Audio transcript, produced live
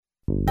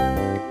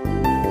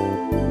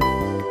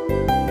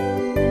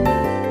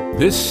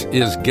This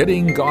is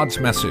Getting God's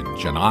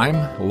Message, and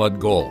I'm Lud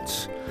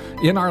Goltz.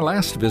 In our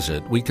last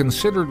visit, we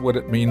considered what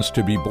it means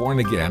to be born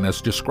again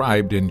as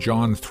described in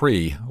John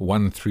 3,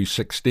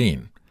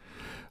 1-16.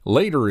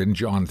 Later in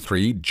John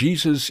 3,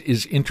 Jesus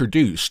is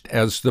introduced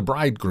as the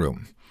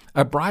bridegroom.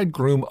 A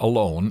bridegroom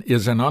alone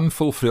is an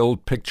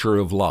unfulfilled picture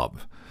of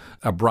love.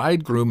 A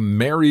bridegroom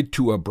married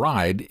to a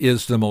bride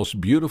is the most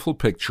beautiful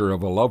picture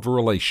of a love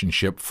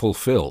relationship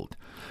fulfilled.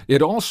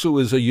 It also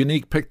is a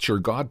unique picture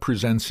God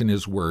presents in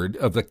His Word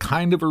of the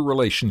kind of a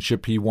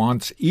relationship He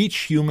wants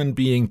each human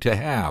being to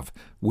have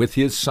with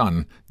His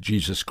Son,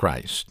 Jesus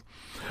Christ.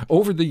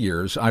 Over the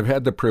years, I've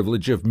had the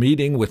privilege of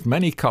meeting with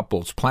many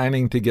couples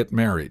planning to get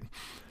married.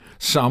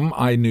 Some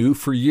I knew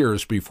for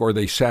years before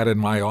they sat in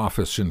my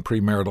office in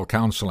premarital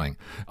counseling.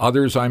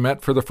 Others I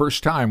met for the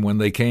first time when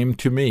they came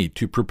to me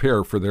to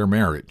prepare for their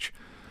marriage.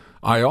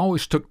 I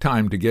always took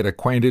time to get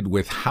acquainted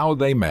with how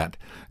they met,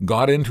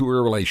 got into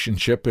a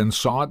relationship, and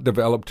saw it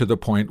develop to the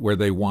point where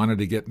they wanted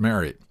to get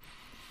married.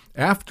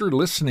 After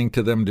listening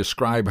to them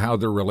describe how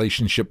their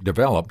relationship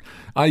developed,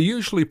 I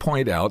usually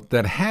point out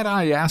that had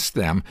I asked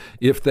them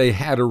if they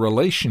had a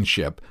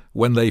relationship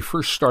when they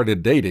first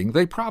started dating,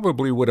 they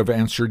probably would have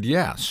answered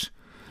yes.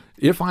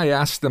 If I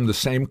asked them the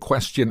same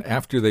question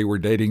after they were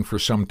dating for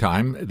some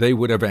time, they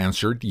would have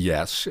answered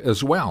yes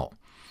as well.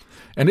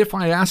 And if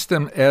I asked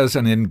them as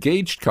an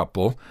engaged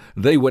couple,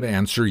 they would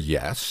answer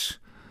yes.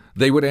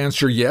 They would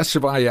answer yes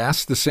if I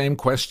asked the same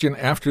question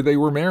after they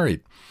were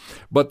married.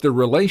 But the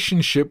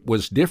relationship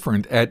was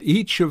different at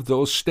each of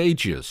those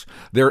stages.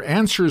 Their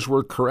answers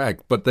were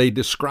correct, but they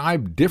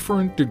described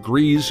different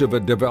degrees of a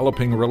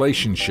developing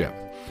relationship.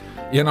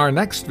 In our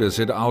next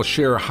visit, I'll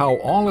share how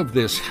all of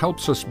this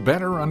helps us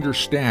better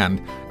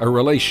understand a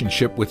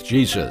relationship with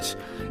Jesus.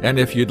 And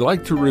if you'd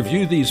like to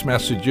review these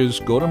messages,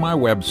 go to my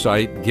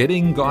website,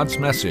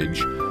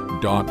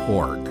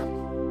 gettinggodsmessage.org.